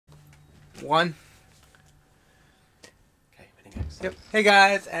1. Okay, hitting X. Yep. Hey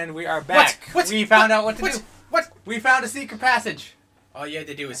guys, and we are back. What? We found out what to do. What? We found a secret passage. All you had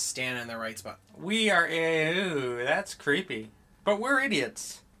to do is stand in the right spot. We are... Ew, that's creepy. But we're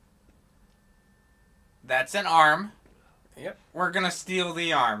idiots. That's an arm. Yep. We're gonna steal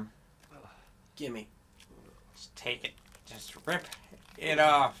the arm. Gimme. Just take it. Just rip it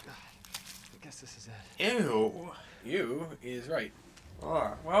off. I guess this is it. Ew. You is right.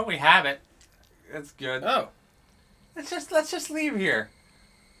 Oh, well, we have it. That's good. Oh. Let's just leave here.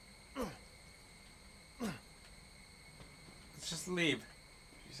 Let's just leave.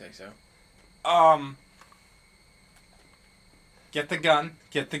 You say so? Get the gun.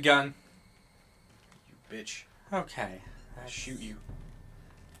 Get the gun. You bitch. Okay. I'll shoot you.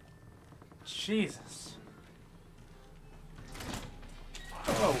 Jesus.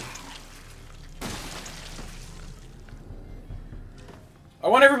 Oh. I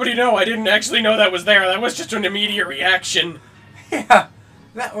want everybody to know I didn't actually know that was there. That was just an immediate reaction. Yeah,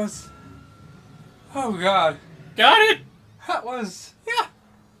 that was... Oh, God. Got it? That was... Yeah.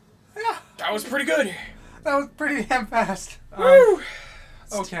 Yeah. That was pretty good. That was pretty damn fast. Woo!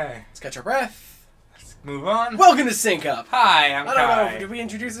 Okay. Let's catch our breath. Let's move on. Welcome to Sync Up. Hi, I'm I don't Kai. know. Did we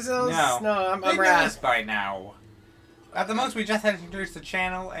introduce ourselves? No. No, I'm They know Raph. us by now. At the most, we just had to introduce the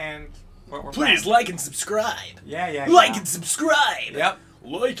channel and what we're Please playing. like and subscribe. Yeah. Like and subscribe. Yep.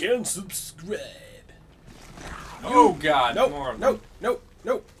 Like and subscribe. Oh, God. Nope. More of them. Nope.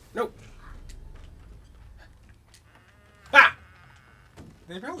 Ha!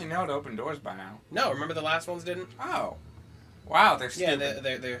 They probably know to open doors by now. No, remember the last ones didn't? Oh. Wow, they're Yeah,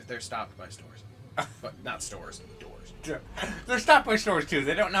 stupid. they're stopped by stores. But not stores, doors. They're stopped by stores, too.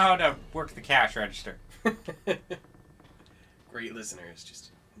 They don't know how to work the cash register. Great listeners,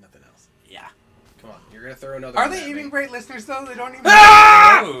 just nothing else. Yeah. Come on, you're gonna throw another Are one they at even me. great listeners, though? They don't even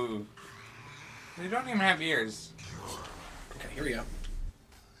Ah! Ooh. They don't even have ears. Okay, here we go.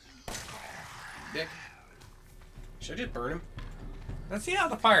 Dick. Should I just burn him? Let's see how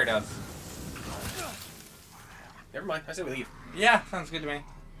the fire does. Never mind, I say we leave. Yeah, sounds good to me.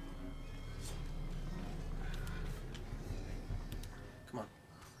 Come on.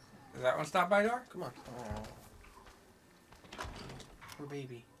 Is that one stop by door? Come on. Oh. Poor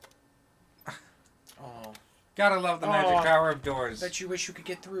baby. Oh. Gotta love the magic Aw. power of doors. Bet you wish you could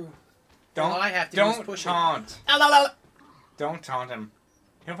get through. Don't, All I have to do is don't push it. taunt. Ah, la, la, la. Don't taunt him.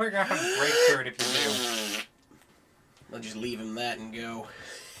 He'll figure out how to break through it if you I'll just leave him that and go.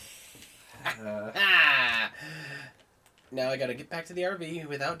 do. Ah! Now I gotta get back to the RV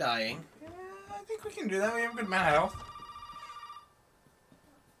without dying. Yeah, I think we can do that. We have a good amount of health.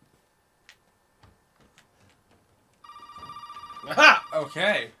 Aha!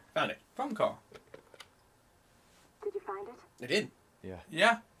 Okay. Found it. Phone call. Did you find it? I did. Yeah,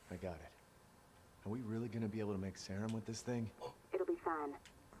 Yeah. I got it. Are we really gonna be able to make serum with this thing? It'll be fine.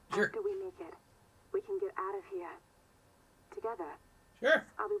 Sure. After we make it, we can get out of here. Together. Sure.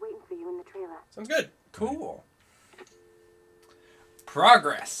 I'll be waiting for you in the trailer. Sounds good. Cool.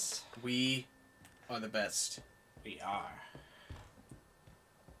 Progress. We are the best. We are.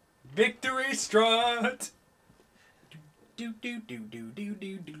 Victory strut. Do.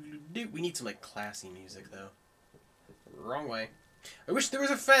 We need some like classy music though. Wrong way. I wish there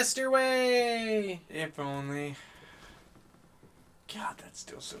was a faster way. If only. God, that's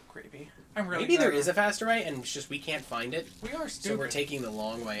still so creepy. I'm really Maybe there glad is a faster way, and it's just we can't find it. We are So stupid. we're taking the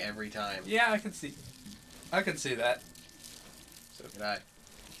long way every time. Yeah, I can see. I can see that. So could I.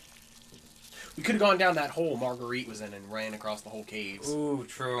 We could have gone down that hole Marguerite was in and ran across the whole caves. Ooh,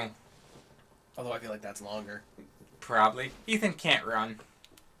 true. Although I feel like that's longer. Probably. Ethan can't run.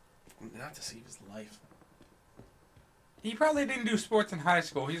 Not to save his life. He probably didn't do sports in high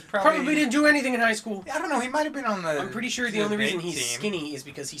school. He's probably... Probably didn't do anything in high school. I don't know. He might have been on the... I'm pretty sure the only reason big he's team. skinny is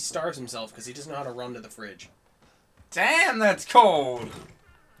because he starves himself because he doesn't know how to run to the fridge. Damn, that's cold.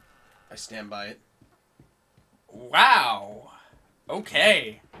 I stand by it. Wow.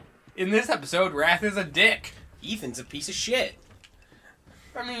 Okay. In this episode, Wrath is a dick. Ethan's a piece of shit.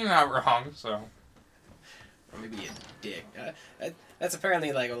 I mean, you're not wrong, so... Or maybe a dick. That's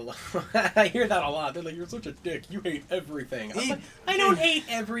apparently like I hear that a lot. They're like, "You're such a dick. You hate everything." I'm like, I don't hate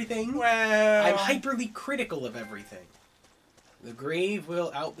everything. Well... I'm hyperly critical of everything. The grave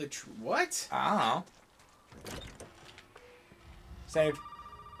will out the what? I don't know. Save.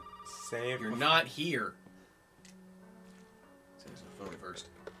 Save. You're not here. Save the phone first.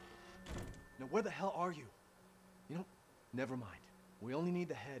 Now, where the hell are you? You know, never mind. We only need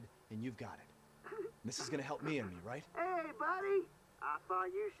the head, and you've got it. This is gonna help me and me, right? Hey, buddy. I thought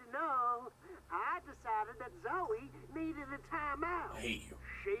you should know. I decided that Zoe needed a timeout. I hate you.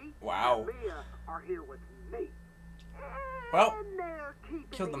 She Wow. Mia are here with me. Well, And they're keeping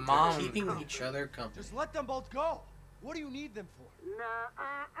killed the each mom. other Keeping company. each other company. Just let them both go. What do you need them for?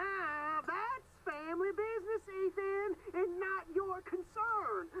 That's family business, Ethan, and not your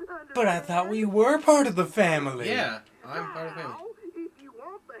concern. But I thought we were part of the family. Yeah, I'm part of the family. Now, if you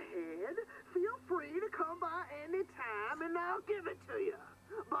want the head, feel free to come by any time and I'll give it to you.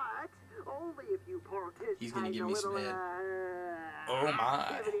 But only if you participate He's gonna give in a me some little, head. Oh my.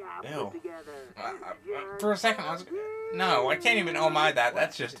 activity I Ew. put together. For a second, I was. No, I can't even. Oh my, that.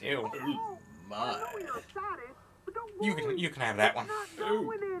 That's just ew. Ooh, I my. know you're excited, but don't You worry. can have that one. It's not Ooh,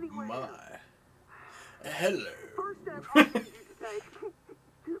 going anywhere. my. Hello. First step I need you to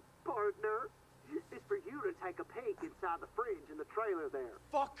take, partner, is for you to take a peek inside the fridge in the trailer there.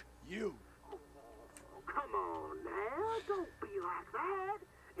 Fuck you. Oh, come on now, don't be like that.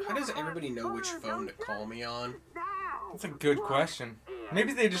 You How does wanna have everybody know which fun, phone to don't call you? me on? Now, That's a good look question. in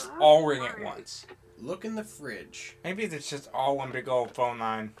Maybe they just the all ring at fridge. once. Look in the fridge. Maybe it's just all one big old phone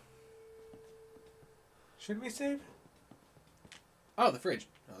line. Should we save? Oh, the fridge.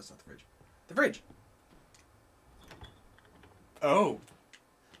 No, that's not the fridge. The fridge. Oh.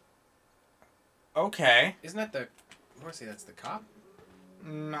 Okay. Isn't that the... I want to say that's the cop.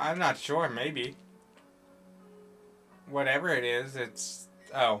 I'm not sure. Maybe. Whatever it is, it's...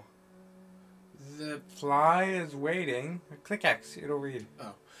 Oh. The Fly is waiting. Click X. It'll read.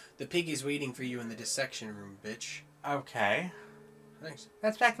 the pig is waiting for you in the dissection room, bitch. Okay. Thanks.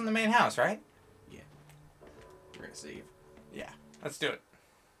 That's back in the main house, right? We're gonna save. Yeah. Let's do it.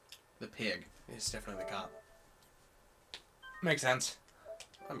 The pig is definitely the cop. Makes sense.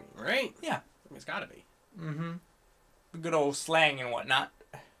 I mean, right? Yeah. I mean, it's gotta be. Mm-hmm. Good old slang and whatnot.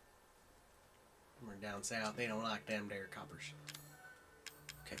 We're down south. They don't like them there coppers.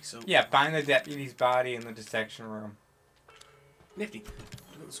 Okay, so... Yeah, find the deputy's body in the dissection room. Nifty.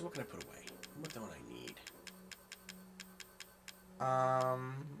 So what can I put away? What don't I need?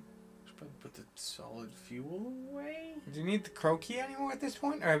 Should probably put the solid fuel away? Do you need the crow key anymore at this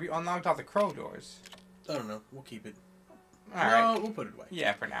point? Or have you unlocked all the crow doors? I don't know. We'll keep it. Alright. No, we'll put it away.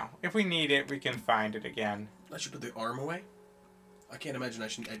 Yeah, for now. If we need it, we can find it again. I should put the arm away. I can't imagine I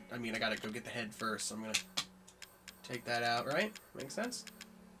should... I mean, I gotta go get the head first, so I'm gonna take that out, right? Makes sense?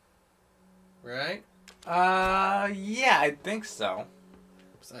 Right? Yeah, I think so.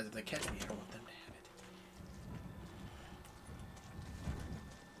 Besides, if they catch me, I don't want them to have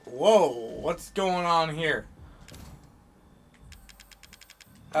it. Whoa, what's going on here?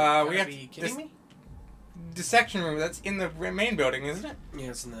 We Gotta have be this kidding me? dissection room that's in the main building, isn't it? Yeah,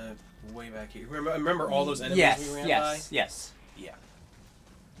 it's in the way back here. Remember all those enemies Yes, we ran yes, by? yes. Yeah.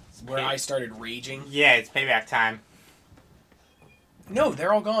 Where I started raging. Yeah, it's payback time. No,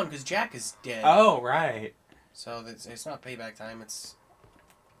 they're all gone because Jack is dead. Oh, right. So it's not payback time. It's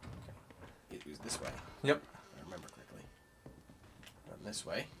okay. It was this way. Yep. If I remember correctly. Not this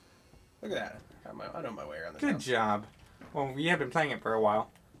way. Look at that. I know my way around this Good house. job. Well, we have been playing it for a while.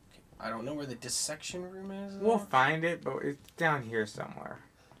 Okay. I don't know where the dissection room is. We'll though. find it, but it's down here somewhere.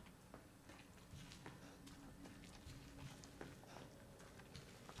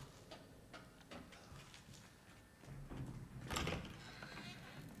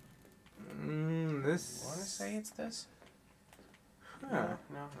 This... I want to say it's this. Huh.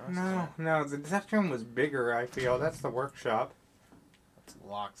 No. No, the dissection room was bigger, I feel. That's the workshop. It's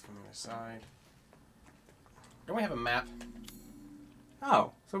locked from the other side. Don't we have a map?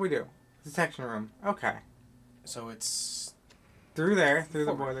 Oh, so we do. Dissection room. Okay. So it's... Through there, through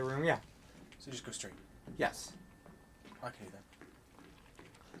the Forward. boiler room, yeah. So just go straight. Yes. I can do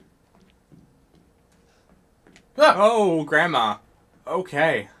that. Ah! Oh, Grandma.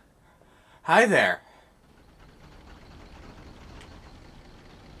 Okay. Hi there.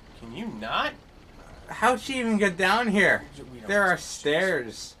 Can you not? How'd she even get down here? We don't There are know.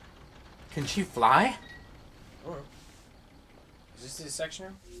 stairs. Can she fly? Oh. Is this the section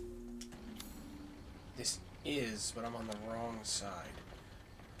room? This is, but I'm on the wrong side.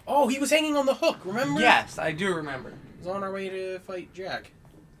 Oh, he was hanging on the hook, remember? Yes, I do remember. He was on our way to fight Jack.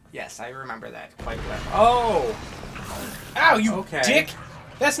 Yes, I remember that quite well. Oh! Ow, you Okay. dick!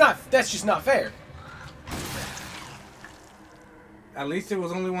 That's just not fair. At least it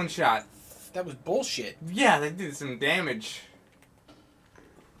was only one shot. That was bullshit. Yeah, they did some damage.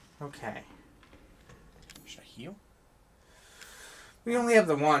 Okay. Should I heal? We only have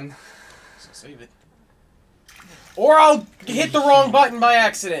the one. So save it. Or I'll hit the wrong button by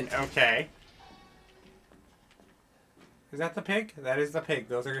accident. Okay. Is that the pig? That is the pig.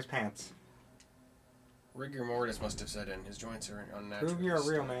 Those are his pants. Rigor mortis must have set in. His joints are unnatural. Prove you're a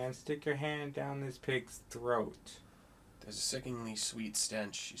real man. Stick your hand down this pig's throat. There's a sickeningly sweet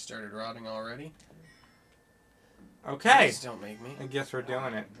stench. She started rotting already. Okay. Please don't make me. I guess we're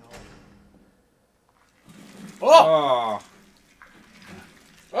doing it. Oh! Oh.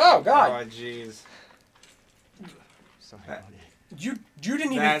 Oh, God! Oh, jeez. Sorry, That- buddy. You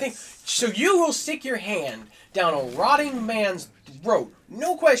didn't even That's- think. So you will stick your hand down a rotting man's throat.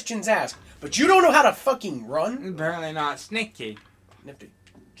 No questions asked. But you don't know how to fucking run? Apparently not sneaky. Nifty.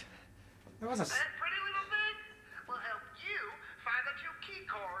 There was a... That pretty little thing will help you find the 2 key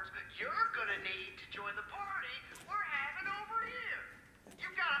cards you're gonna need to join the party we're having over here. You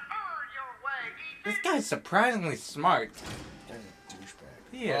gotta earn your way, This Ethan. guy's surprisingly smart. There's a douchebag.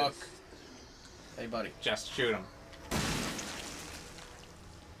 He is. Fuck. Hey, buddy. Just shoot him.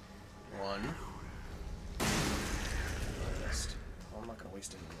 One. Missed. Oh, I'm not gonna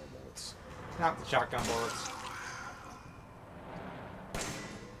waste any more bullets. Not the shotgun bullets.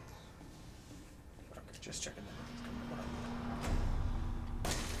 Okay, just checking that.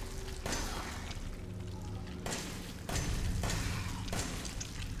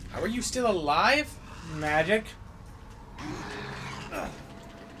 How are you still alive? Magic.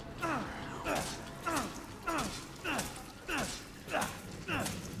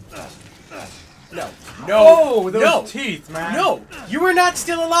 No. No. Oh, those no. teeth, man. No. You are not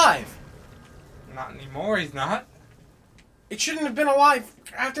still alive. Not anymore, he's not. It shouldn't have been alive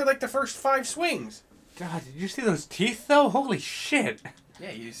after like the first 5 swings. God, did you see those teeth, though? Holy shit.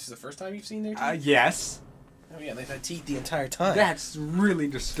 Yeah, this is the first time you've seen their teeth? Yes. Oh yeah, they've had teeth the entire time. That's really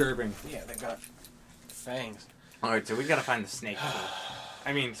disturbing. Yeah, they've got fangs. Alright, so we gotta find the snake room.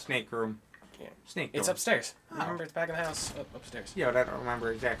 I mean, snake room. Yeah. Snake It's door. upstairs. Oh. Remember, it's back in the house. Upstairs. Yeah, but I don't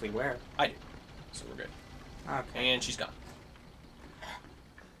remember exactly where. I do. So we're good. Okay. And she's gone.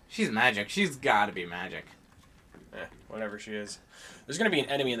 She's magic. She's gotta be magic. Whatever she is. There's gonna be an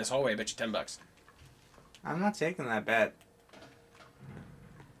enemy in this hallway. I bet you $10. I'm not taking that bet.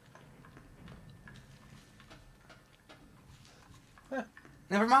 Huh.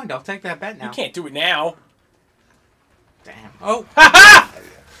 Never mind, I'll take that bet now. You can't do it now. Damn. Oh! Ha ha!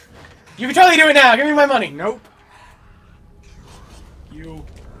 You can totally do it now. Give me my money. Nope. You.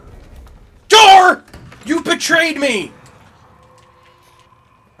 Door! You betrayed me!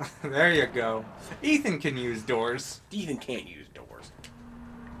 There you go. Ethan can use doors. Ethan can't use doors.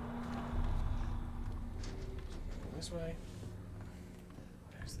 This way.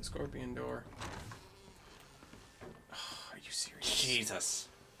 There's the scorpion door. Oh, are you serious? Jesus.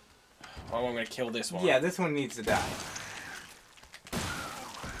 Oh, I'm gonna kill this one. Yeah, this one needs to die.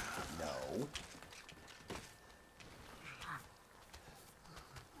 No.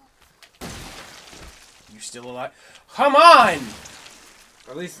 You still alive? Come on!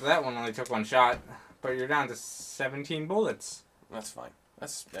 At least that one only took one shot. But you're down to 17 bullets. That's fine.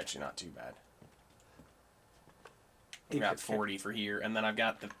 That's actually not too bad. I've got 40 for here, and then I've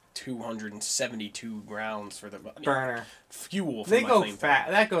got the 272 rounds for the Burner. fuel for They my go flamethrower.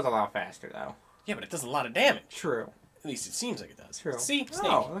 fast. That goes a lot faster, though. Yeah, but it does a lot of damage. True. At least it seems like it does. True. See?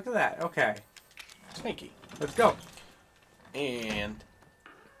 Snake. Oh, look at that. Okay. Snaky. Let's go. And...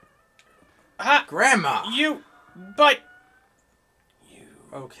 Ah! Grandma! You... But... You...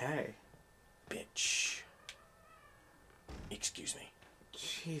 Okay. Bitch. Excuse me.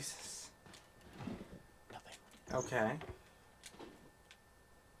 Jesus. Nothing. Okay.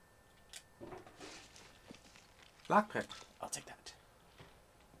 Lockpick. I'll take that.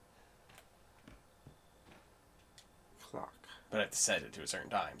 Clock. But I have to set it to a certain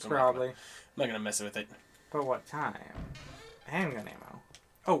time. So Probably. I'm not gonna mess with it. But what time? Handgun ammo.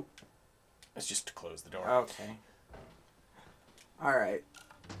 Oh. It's just to close the door. Okay. Alright.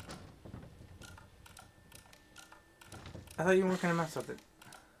 I thought you weren't gonna mess with it.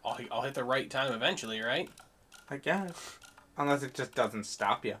 I'll hit the right time eventually, right? I guess. Unless it just doesn't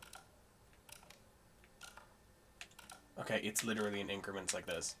stop you. Okay, it's literally in increments like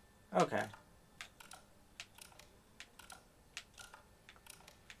this. Okay.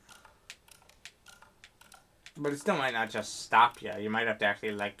 But it still might not just stop you. You might have to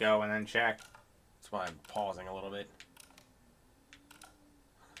actually let go and then check. That's why I'm pausing a little bit.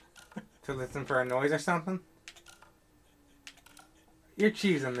 To listen for a noise or something? You're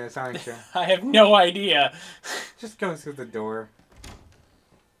cheesing this, aren't you? I have no idea. Just go through the door.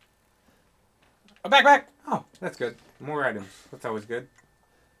 Oh, back! Oh, that's good. More items. That's always good.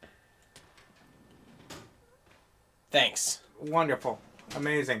 Thanks. Wonderful.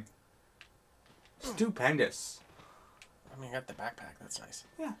 Amazing. Stupendous. I mean, I got the backpack. That's nice.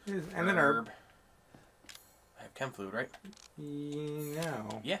 Yeah, it is. And an herb. I have chem fluid, right?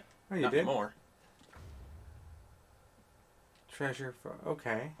 No. Yeah. Oh, you Not did? more. Treasure for...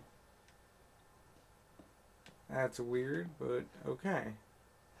 Okay. That's weird, but okay.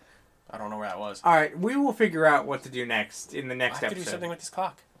 I don't know where that was. All right, we will figure out what to do next in the next I have to episode. do something with this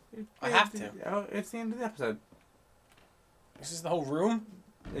clock. I have to. Oh, it's the end of the episode. This is the whole room?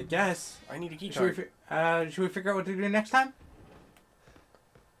 I guess. I need a key Should card. we figure out what to do next time?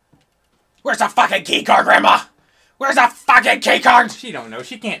 Where's the fucking key card, Grandma? Where's the fucking key card? She don't know.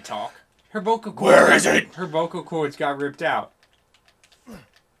 She can't talk. Her vocal cords. Where is it? Her vocal cords got ripped out.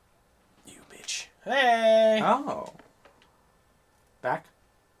 You bitch. Hey! Oh. Back?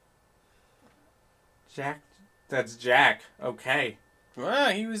 Jack? That's Jack. Okay. Wow,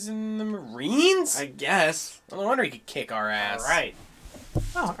 he was in the Marines? I guess. No wonder he could kick our ass. Alright.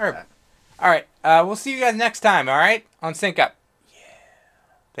 Oh, alright. Alright, we'll see you guys next time, alright? On Sync Up. Yeah.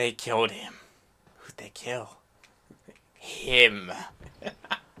 They killed him. Who'd they kill? Him.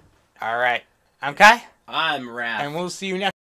 Alright. I'm Kai. I'm Raph. And we'll see you next